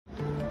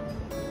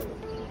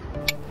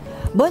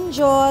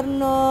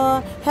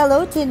Buongiorno!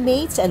 Hello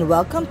teammates and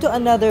welcome to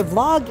another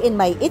vlog in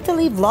my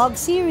Italy vlog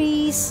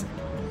series.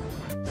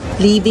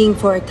 Leaving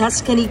for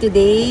Tuscany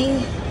today.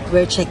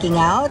 We're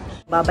checking out.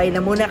 Babay na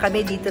muna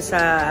kami dito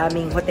sa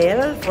aming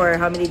hotel for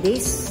how many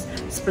days?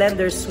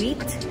 Splendor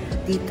Suite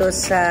dito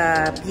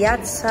sa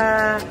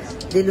Piazza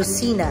de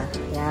Lucina.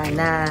 Yan,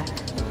 na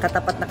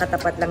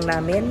katapat lang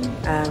namin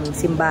ang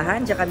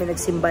simbahan. Diyan kami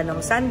nagsimba ng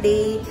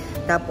Sunday.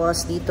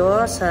 Tapos dito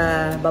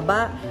sa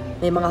baba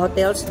may mga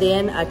hotels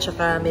din at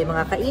saka may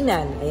mga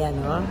kainan. Ayan,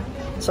 oh.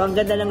 So, ang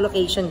ganda ng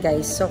location,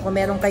 guys. So, kung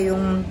meron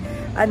kayong,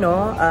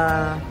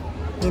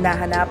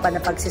 hinahanapan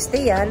na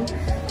pagsistayan,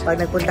 pag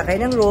nagpunta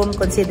kayo ng room,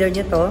 consider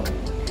nyo to.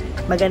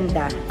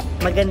 Maganda.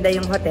 Maganda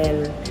yung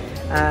hotel.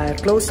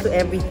 Close to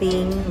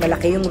everything.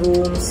 Malaki yung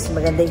rooms.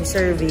 Maganda yung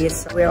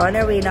service. We're on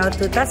our way now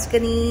to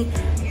Tuscany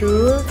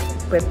to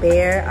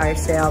prepare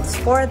ourselves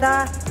for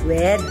the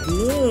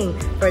wedding.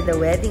 For the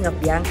wedding of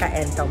Bianca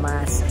and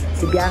Tomas.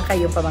 Si Bianca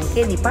yung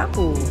pamangkin ni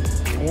Papu.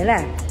 Ayan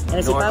na.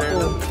 Ayan si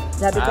Papu.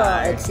 Sabi ko,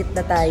 exit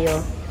na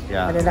tayo.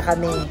 Yeah. Ano na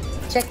kami.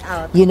 Check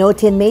out. You know,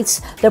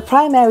 teammates, the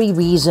primary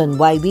reason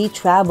why we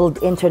traveled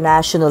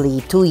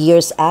internationally 2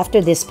 years after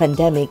this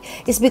pandemic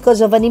is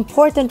because of an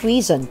important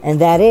reason,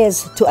 and that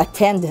is to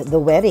attend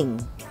the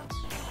wedding.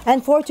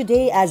 And for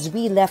today, as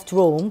we left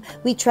Rome,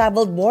 we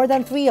traveled more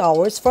than 3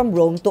 hours from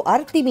Rome to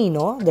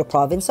Artimino, the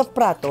province of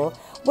Prato,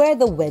 where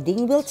the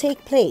wedding will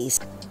take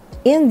place,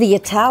 in the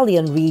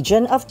Italian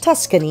region of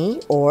Tuscany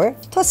or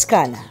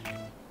Toscana.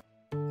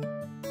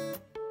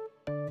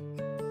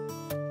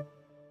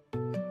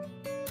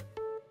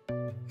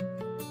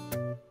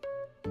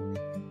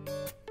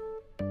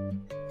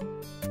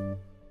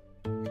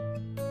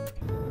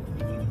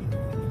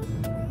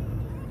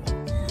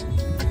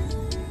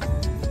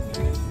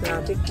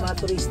 Traffic, mga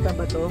turista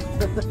ba to?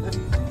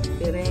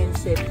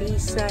 Firenze,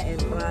 Pisa, and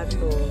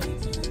Prato.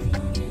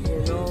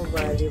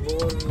 Genova,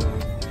 Livorno.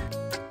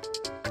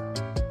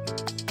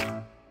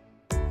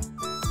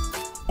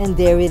 And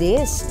there it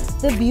is,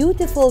 the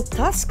beautiful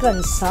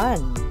Tuscan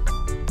sun.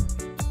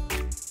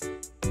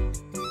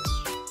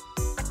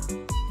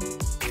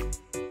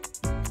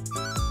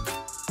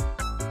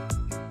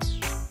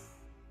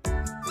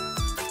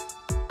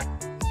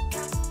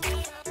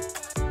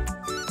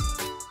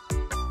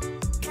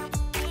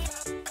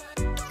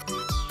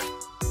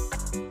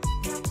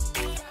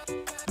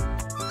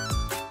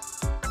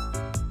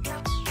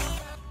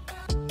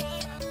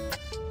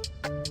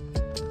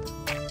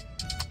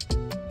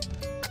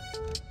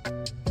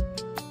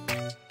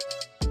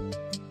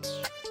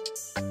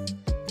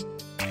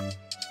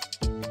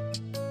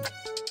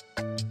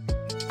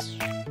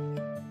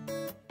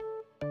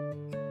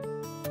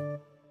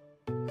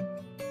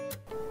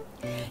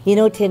 You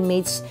know,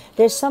 teammates,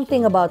 there's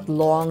something about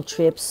long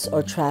trips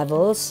or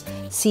travels,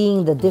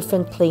 seeing the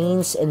different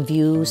plains and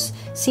views,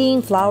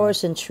 seeing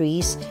flowers and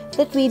trees,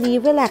 that really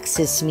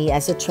relaxes me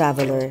as a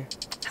traveler.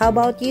 How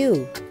about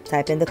you?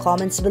 Type in the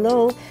comments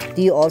below.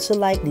 Do you also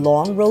like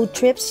long road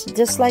trips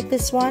just like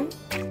this one?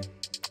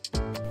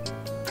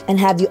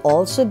 And have you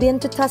also been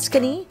to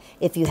Tuscany?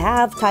 If you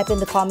have, type in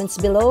the comments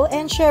below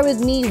and share with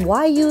me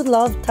why you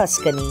love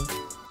Tuscany.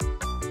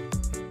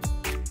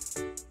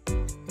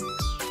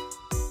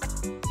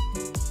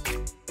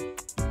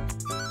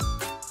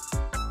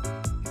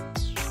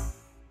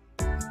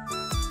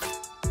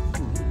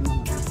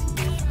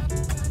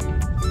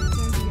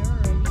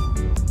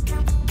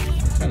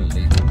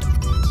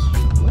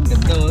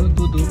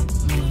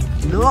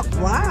 Look,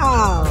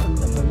 wow!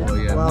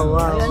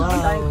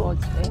 Wow.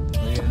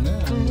 Ayan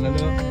na,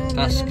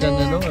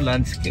 Tuscan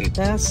landscape.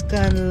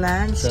 Tuscan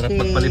landscape. Sarap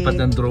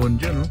magpalipad ng drone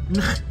dyan, no?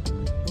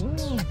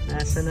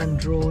 Nasa ng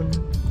drone?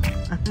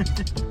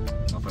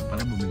 Dapat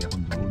pala bumili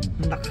akong drone.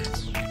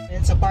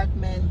 And sa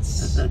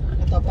apartments,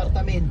 ito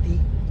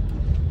apartamenti.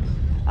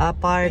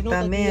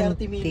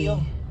 Apartamenti.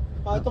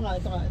 Oh, ito nga.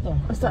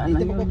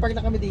 Dito magpapark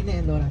na kami din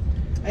eh, Laura.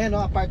 Ayan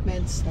o,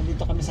 apartments.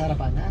 Nandito kami sa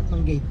harapan,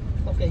 ng gate.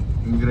 Okay.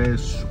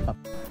 Ingress.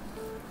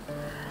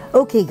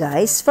 Okay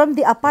guys, from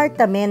the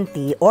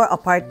apartamenti or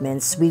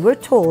apartments, we were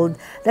told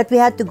that we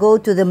had to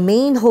go to the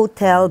main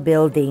hotel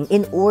building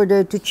in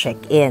order to check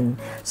in.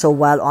 So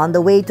while on the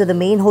way to the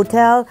main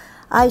hotel,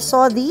 I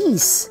saw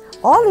these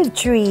olive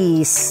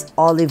trees,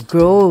 olive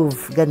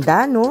grove.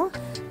 Ganda, no?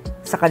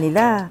 Sa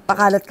kanila,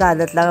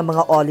 pakalat-kalat lang ang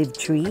mga olive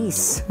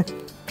trees.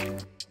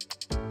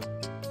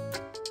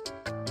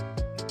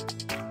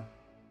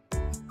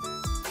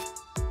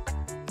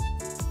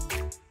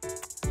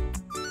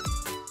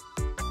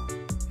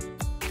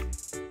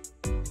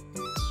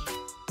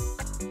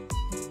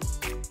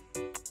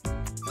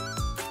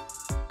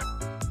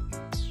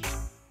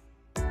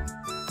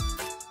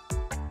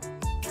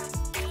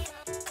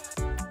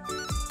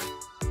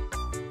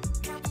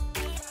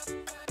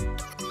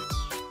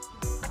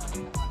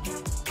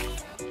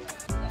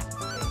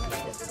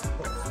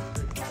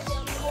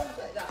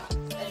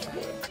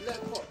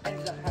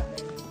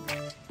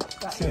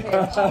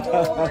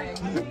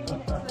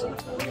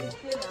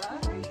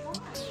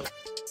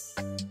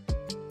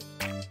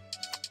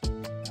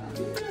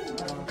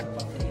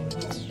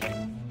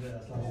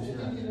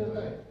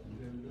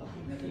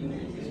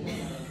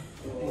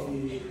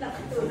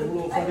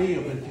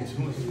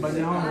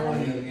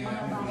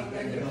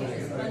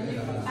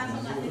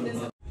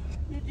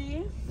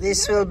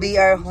 This will be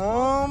our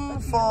home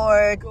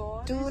for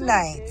 2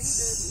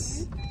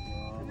 nights.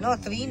 No,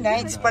 3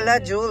 nights pala,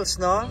 Jules,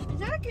 no?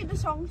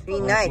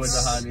 3 nights.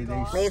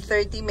 May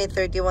 30, May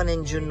 31,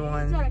 and June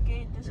 1.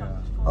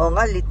 Oo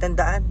nga, lit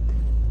tandaan.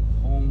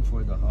 Home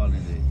for the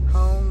holidays.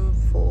 Home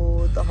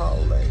for the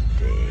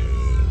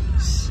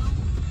holidays.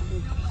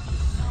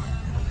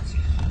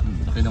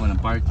 Okay naman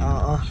ang parking.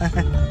 Oo.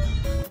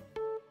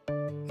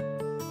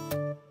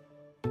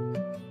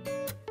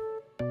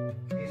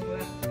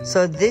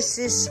 So this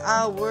is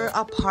our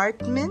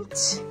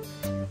apartment.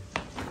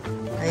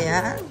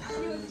 Ayan.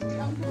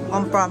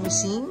 I'm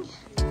promising.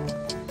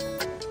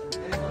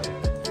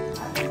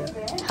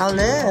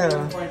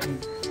 Hello.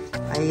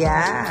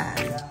 Ayan.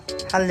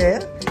 Hello.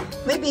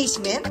 May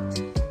basement?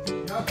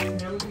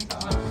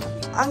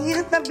 Ang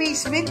hirap na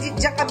basement.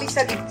 Diyan kami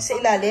sa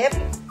ilalim.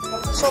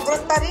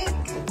 Sobrang tarik.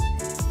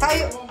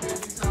 Tayo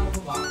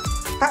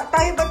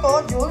ba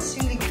to, Jules?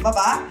 Yung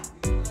baba?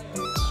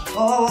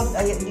 Oo,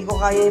 ay, hindi ko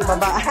kaya yung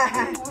baba.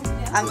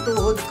 Ang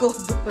tuhod ko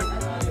doon.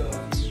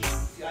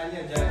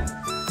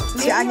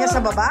 Si Anya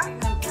sa baba?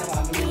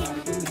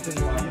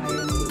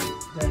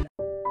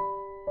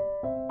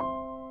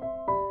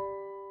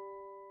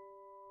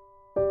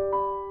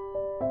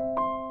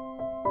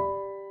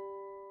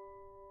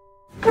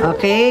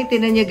 Okay,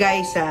 tinan nyo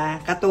guys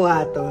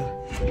katuwa to.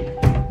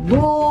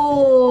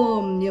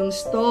 Boom! Yung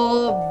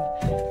stove,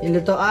 yung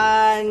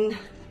lutoan,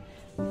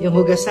 yung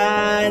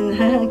hugasan.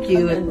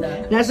 Cute.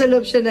 Nasa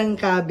loob siya ng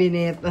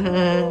cabinet.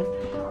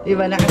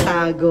 Diba,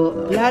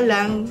 nakatago. Wala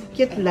lang,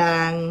 cute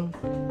lang.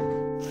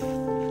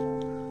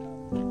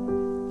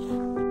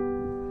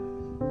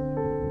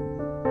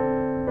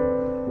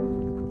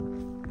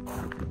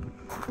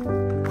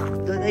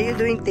 Are you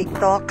doing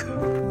TikTok?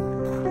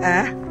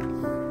 Are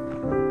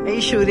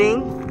you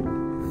shooting?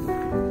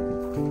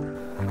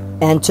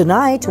 And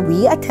tonight,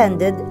 we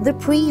attended the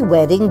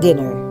pre-wedding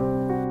dinner.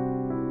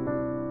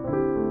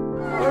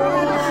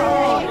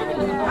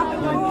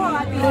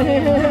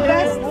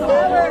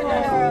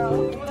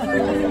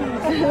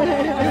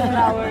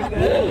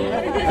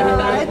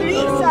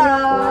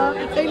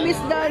 I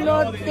miss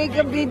Danot. Take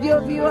a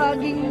video of you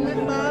hugging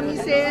Mommy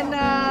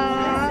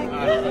Sena.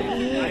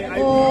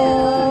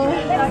 Oh.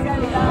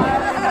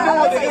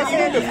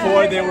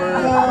 Before they were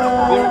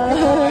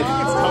I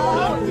think it's tough for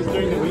them because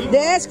during the week.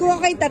 Des,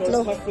 kuha kayo tatlo.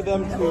 It's tough for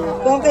them to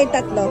Kuha kayo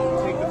tatlo.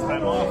 take the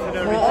time off and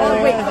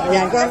everything. Wait.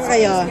 Yan, kuha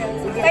kayo.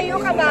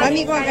 Kayo ka ba?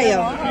 Mami, kuha kayo.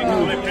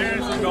 My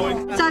parents are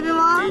going. Sabi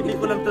mo? Hindi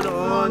ko lang to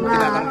noon.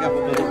 Kinakarga ko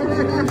to.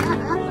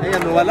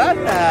 Ayan, wala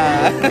na.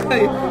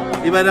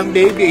 Iba ng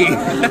baby.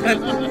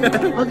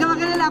 Huwag ka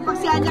magalala. Pag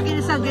si Anya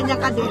kinasal, ganyan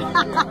ka din.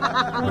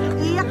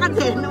 Iyak ka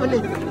din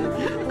ulit.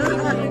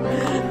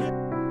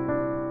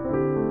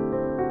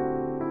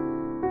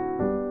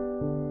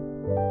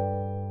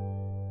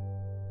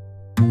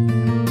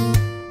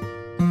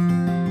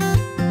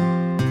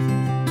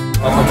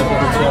 Okay to.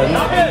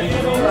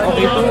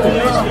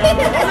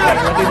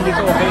 Hindi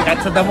to okay. Kahit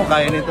sa damo,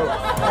 kaya nito.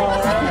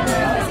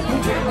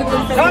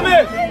 Kami!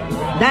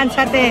 Dance,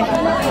 ate.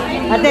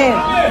 Ate.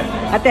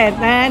 Ate.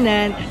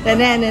 Nanan.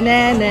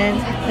 Nanananan.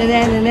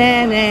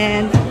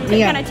 Nanananan.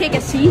 Can I take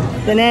a seat?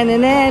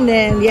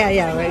 Nanananan.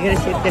 Yeah. We're gonna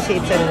sit kasi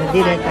it's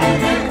dinner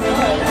time.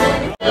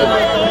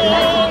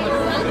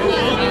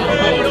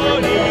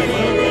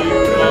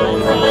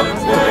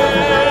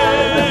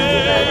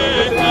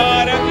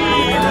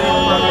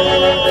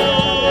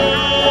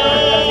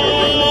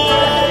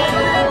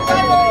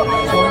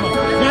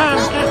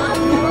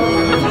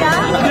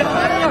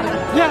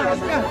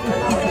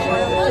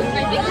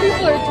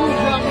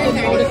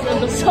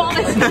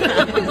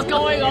 It's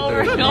going over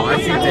and over.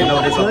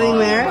 Going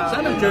where?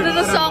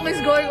 The song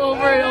is going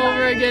over and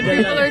over again.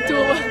 People are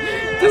too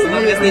As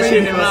long as they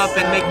shoot him up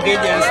and make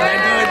videos,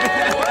 they're good.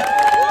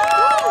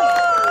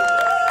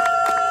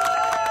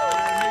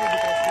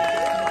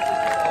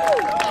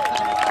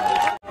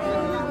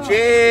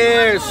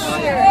 Cheers!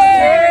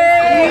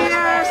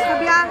 Cheers to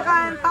Bianca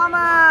and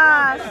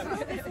Thomas!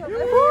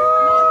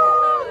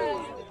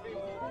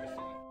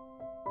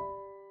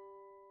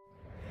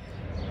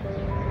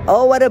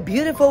 Oh, what a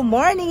beautiful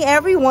morning,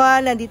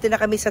 everyone! Nandito na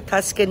kami sa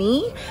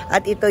Tuscany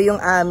at ito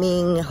yung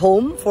aming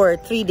home for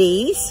 3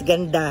 days.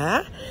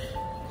 Ganda.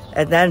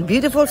 And then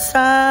beautiful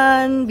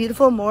sun,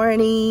 beautiful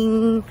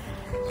morning.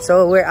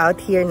 So we're out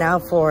here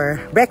now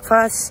for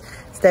breakfast.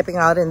 Stepping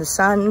out in the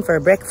sun for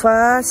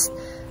breakfast.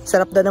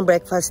 Sarap daw ng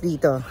breakfast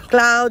dito.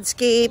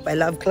 Cloudscape. I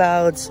love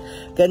clouds.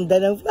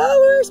 Ganda ng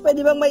flowers.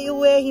 Pwede bang may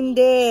uwi?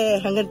 Hindi.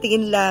 Hanggang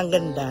tingin lang.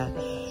 Ganda.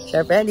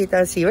 Siyempre, dito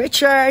si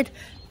Richard.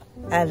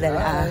 And then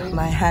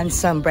my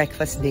handsome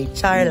breakfast date.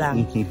 Char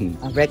lang.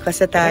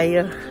 Breakfast na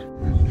tayo.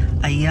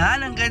 Ayan.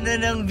 Ang ganda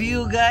ng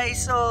view,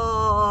 guys.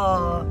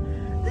 Oh,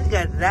 look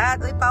at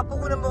that. Uy,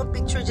 papakunan mo ang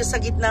picture dyan sa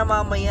gitna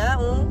mamaya.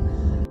 Oh.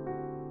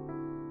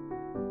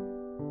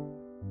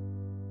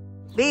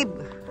 Babe.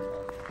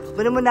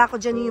 Kunin mo na ako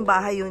dyan yung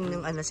bahay yun.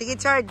 Yung ano. Sige,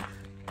 Chard.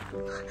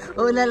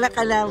 Una lang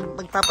ka lang.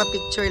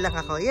 Magpapapicture lang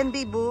ako. Yan,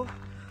 Bibo.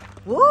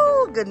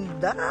 Woo!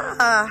 Ganda!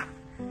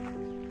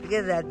 Look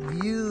at that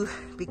view.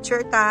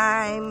 Picture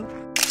time!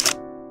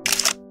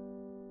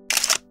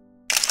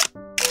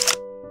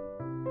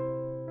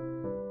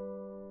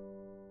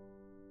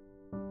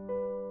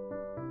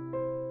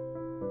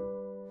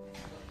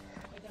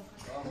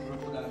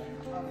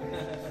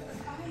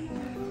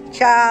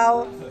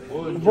 Ciao!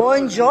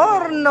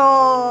 Buongiorno!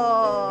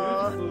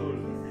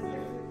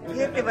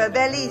 Diba?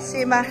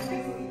 Bellissima!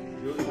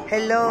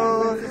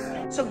 Hello!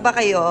 Busog ba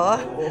kayo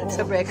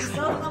sa breakfast?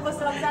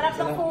 Busog, sarap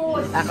ng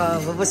food. Ako,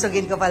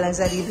 bubusugin ko palang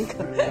sarili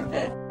ko.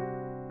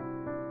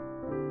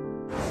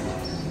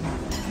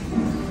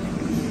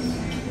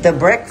 The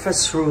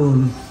breakfast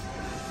room.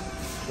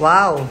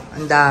 Wow,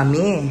 ang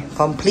dami.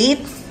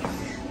 Complete.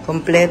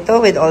 Kompleto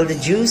with all the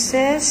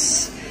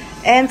juices.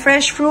 And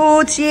fresh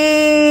fruits,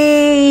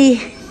 yay!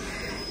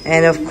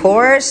 And of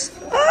course,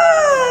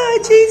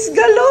 cheese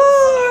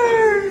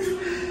galore!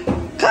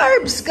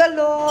 Carbs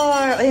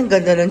galore! Ay, ang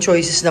ganda ng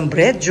choices ng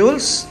bread,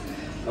 Jules.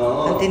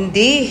 Ang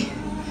tindi.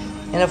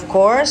 And of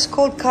course,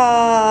 cold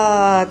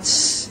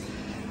cuts.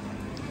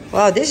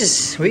 Wow, this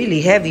is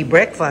really heavy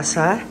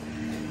breakfast, huh?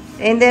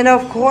 And then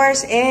of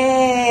course,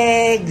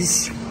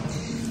 eggs.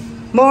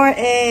 More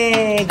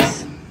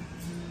eggs.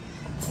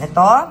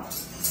 Ito.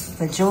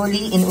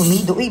 Majoli in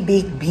umido. Uy,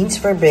 baked beans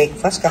for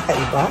breakfast.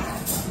 Kakaiba.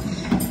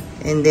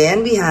 And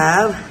then we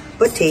have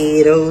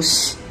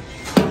potatoes.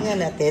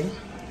 Tingnan natin.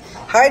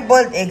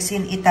 Hard-boiled eggs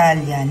in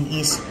Italian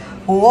is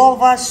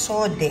uova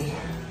sode.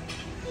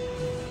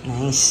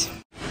 Nice.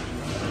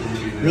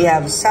 We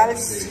have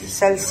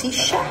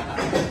salsiccia.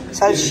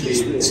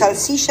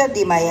 Salsiccia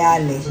di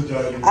maiale.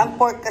 Ang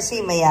pork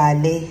kasi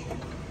maiale.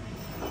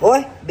 Uy,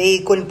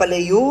 bacon pala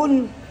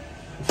yun.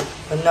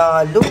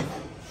 Panalo.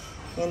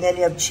 And then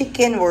you have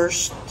chicken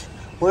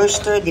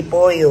Worcester di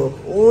pollo.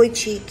 Uy,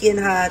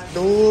 chicken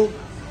hotdog.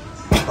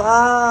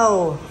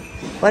 Wow.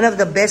 One of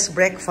the best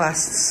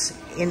breakfasts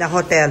in a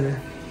hotel.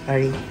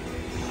 Sorry.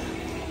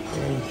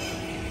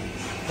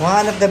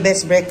 One of the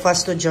best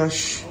breakfasts to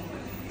Josh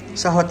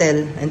sa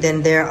hotel. And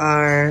then there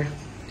are,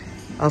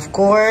 of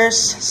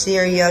course,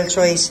 cereal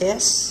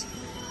choices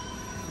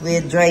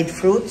with dried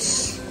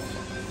fruits.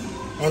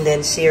 And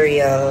then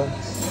cereal.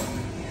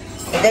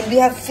 And then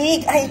we have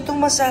fig. Ay, ito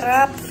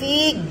masarap.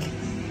 Fig.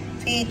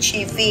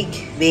 Fig.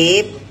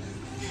 Babe.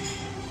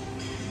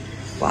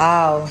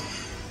 Wow.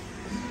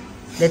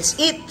 Let's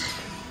eat.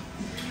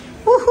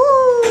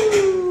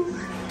 Woohoo!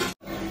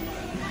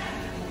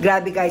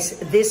 Grabe guys,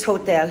 this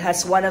hotel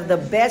has one of the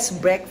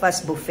best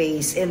breakfast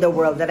buffets in the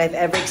world that I've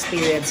ever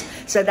experienced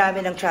sa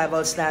dami ng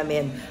travels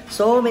namin.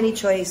 So many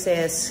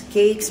choices.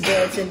 Cakes,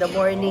 breads in the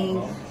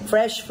morning,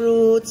 fresh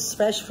fruits,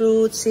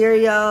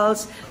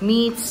 cereals,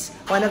 meats.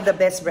 One of the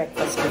best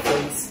breakfast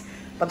buffets.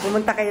 Pag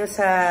pumunta kayo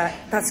sa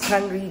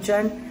TUSCANY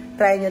region,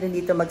 try nyo rin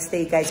dito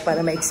magstay guys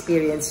para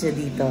ma-experience nyo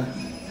dito.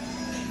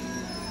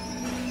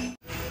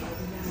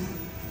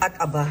 At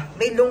aba,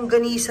 may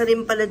longganisa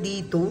rin pala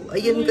dito.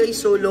 Ayan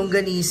guys, so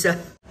longganisa.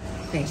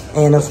 Okay.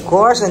 And of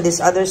course, on this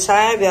other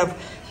side, we have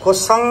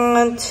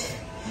croissant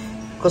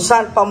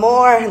pa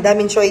more. Ang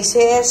daming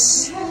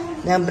choices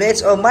ng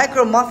breads o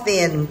micro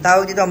muffin.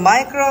 Tawag dito,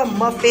 micro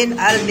muffin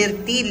al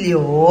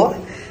mirtillo.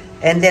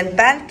 And then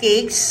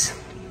pancakes.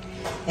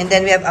 And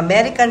then we have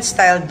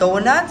American-style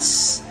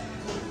donuts.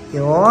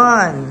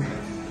 Yun.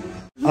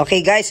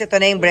 Okay guys, ito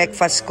na yung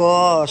breakfast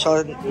ko.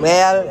 So,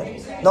 well,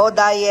 no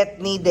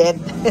diet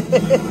needed.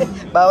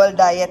 Bawal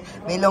diet.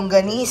 May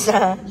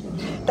longganisa.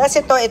 Tapos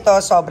ito,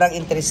 sobrang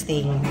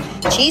interesting.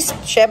 Cheese,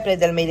 syempre,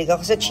 dahil may ligaw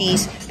ko sa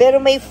cheese. Pero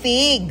may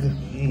fig.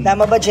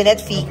 Tama ba,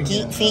 Jeanette?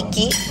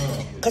 Fiki?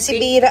 Kasi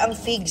bihira ang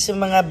fig sa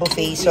mga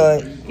buffet. So,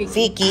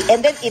 fiki.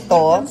 And then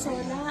ito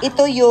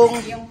yung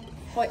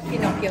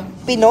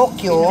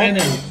Pinocchio.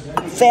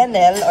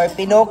 Fennel or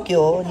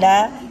Pinocchio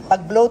na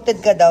pag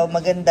bloated ka daw,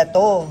 maganda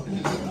to.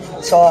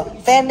 So,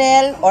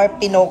 fennel or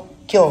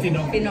Pinocchio?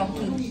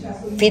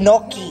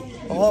 Finocchi.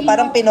 Oh,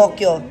 parang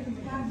Pinocchio.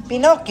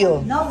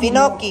 Finocchi. No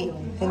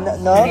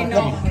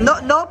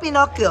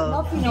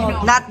Pinocchio.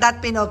 Not that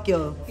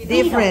Pinocchio.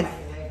 Different.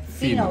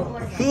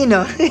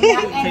 Fino.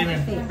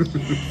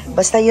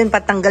 Basta yun,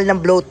 patanggal ng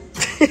bloat.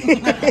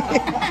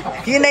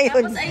 Yun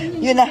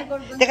na.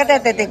 Teka,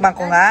 titikman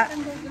ko nga.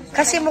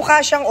 Kasi mukha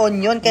siyang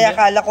onion, kaya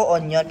akala ko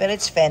onion, pero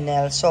it's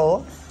fennel.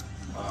 So,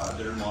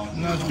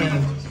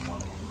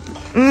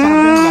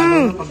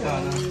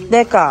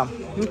 Teka,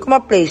 hindi ko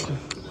ma-place.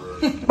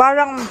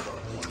 Parang,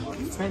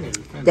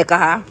 teka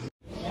ha.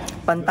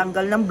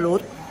 Pantanggal ng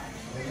bloat.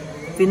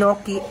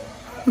 Pinocchi.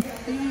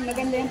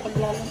 Maganda yung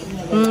paglalo.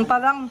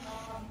 Parang,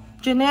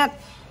 Jeanette,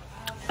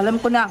 alam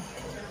ko na.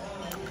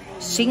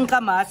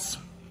 Singkamas,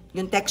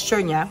 yung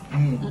texture niya.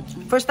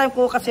 First time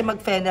ko kasi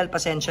mag-fennel,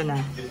 pasensya na.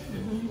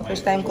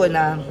 First time ko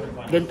na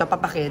ganito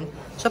papakin.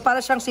 So,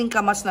 para siyang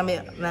singkamas na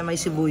may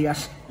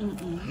sibuyas.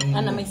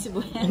 Na may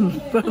sibuyas.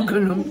 Parang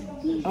ganun.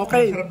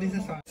 Okay.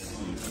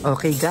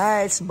 Okay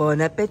guys,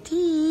 bon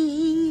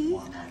appetit!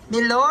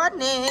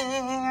 Milone!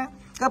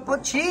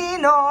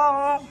 Cappuccino!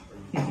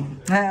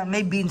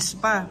 May beans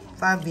pa.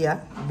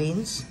 Fabia.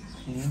 Beans.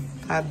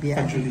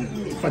 Fabia.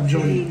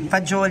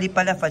 Fagioli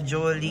pala.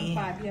 Fagioli.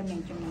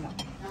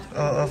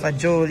 Oo,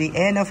 fagioli.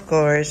 And of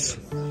course,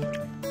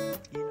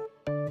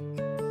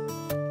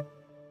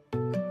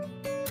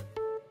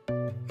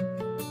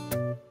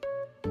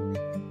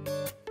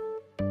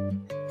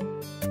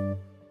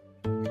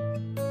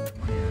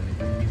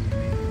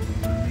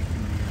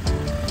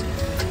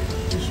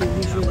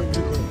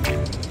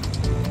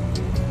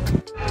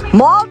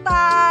 mall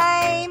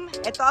time!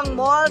 Ito ang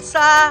mall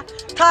sa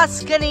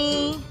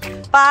Tuscany.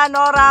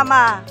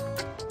 Panorama.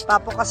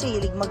 Papo kasi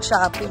hilig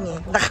mag-shopping eh.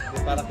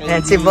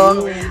 Yan si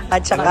Bong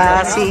at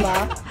saka si...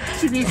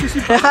 Hindi,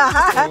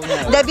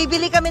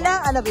 bibili kami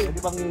na. Ano, babe?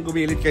 Pwede bang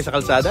gumilit kayo sa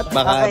kalsada?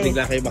 Baka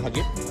bigla kayo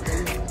makagit.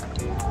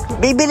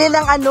 Bibili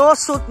ng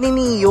suit ni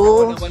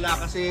Mio. Wala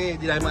kasi,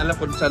 hindi namin alam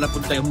kung saan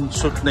napunta yung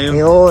suit na yun.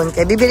 Yun.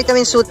 Kaya bibili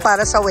kami suit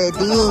para sa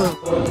wedding.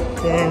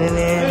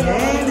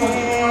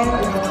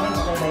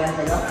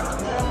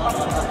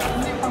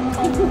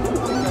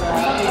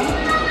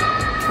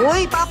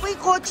 Uy, papoy,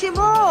 kotse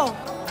mo.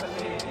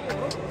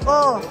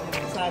 Oh.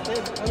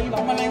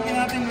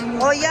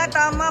 Oh, yeah,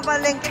 tama.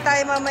 Palengke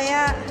tayo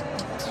mamaya.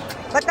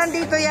 Ba't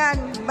nandito yan?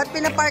 Ba't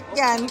pinapark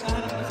yan?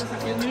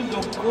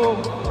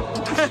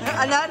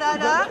 Ano?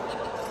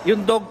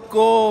 Yung dog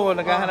ko,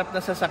 naghahanap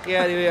na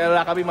sasakyan.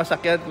 Wala kami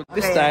masakyan.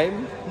 This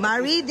time,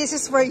 Mari, this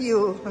is for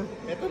you.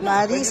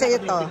 Mari,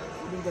 sa'yo to.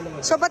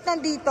 So, ba't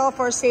nandito?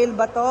 For sale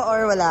ba to?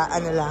 Or wala?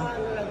 Ano lang?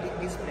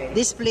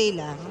 Display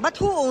lang. But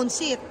who owns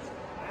it?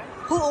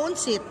 Who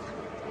owns it?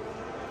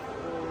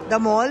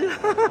 The mall?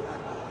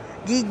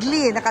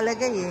 Gigli,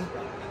 nakalagay eh.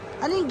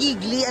 Ano yung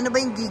gigli? Ano ba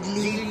yung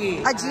gigli?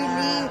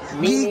 Gigli.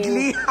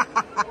 Gigli.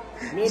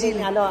 Meaning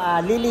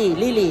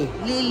lily.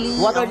 Lily.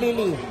 Water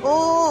lily.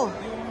 Oh.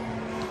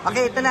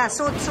 Okay, ito na.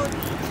 Suit.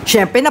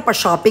 Siyempre,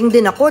 napa-shopping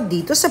din ako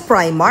dito sa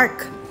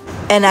Primark.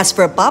 And as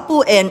for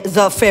Papu and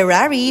the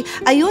Ferrari,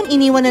 ayun,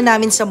 iniwan na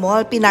namin sa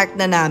mall. Pinark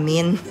na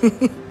namin.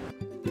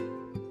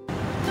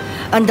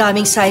 Ang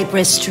daming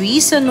cypress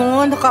trees,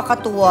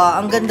 nakakatuwa,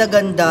 ang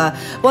ganda-ganda.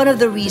 One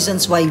of the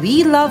reasons why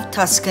we love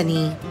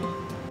Tuscany.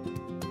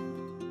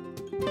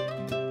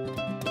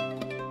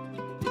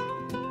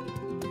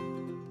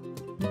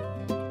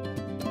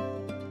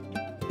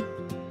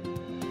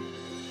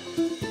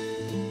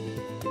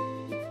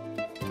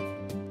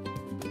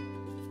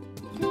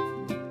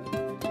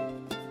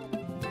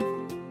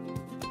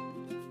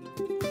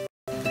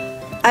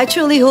 I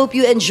truly hope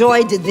you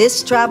enjoyed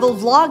this travel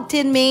vlog,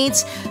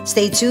 Tinmates.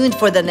 Stay tuned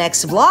for the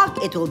next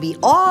vlog. It will be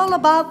all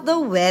about the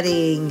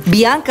wedding.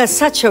 Bianca's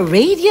such a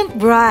radiant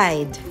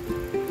bride.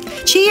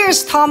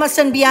 Cheers, Thomas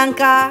and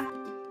Bianca.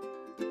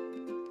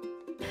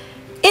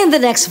 In the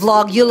next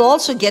vlog, you'll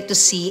also get to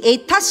see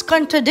a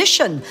Tuscan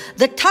tradition,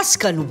 the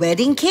Tuscan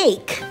wedding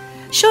cake.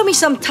 Show me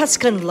some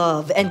Tuscan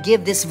love and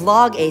give this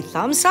vlog a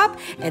thumbs up,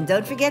 and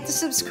don't forget to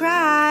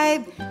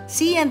subscribe.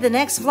 See you in the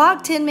next vlog,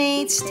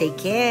 Tinmates. Take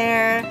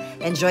care.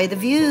 Enjoy the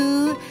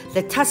view,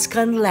 the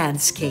Tuscan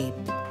landscape.